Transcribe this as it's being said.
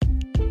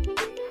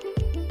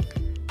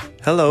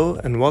Hello,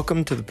 and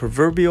welcome to the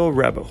Proverbial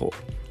Rabbit Hole,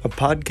 a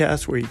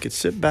podcast where you could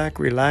sit back,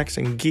 relax,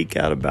 and geek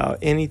out about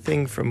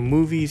anything from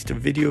movies to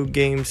video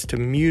games to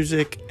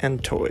music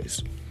and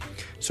toys.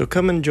 So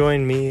come and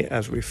join me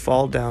as we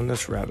fall down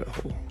this rabbit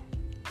hole.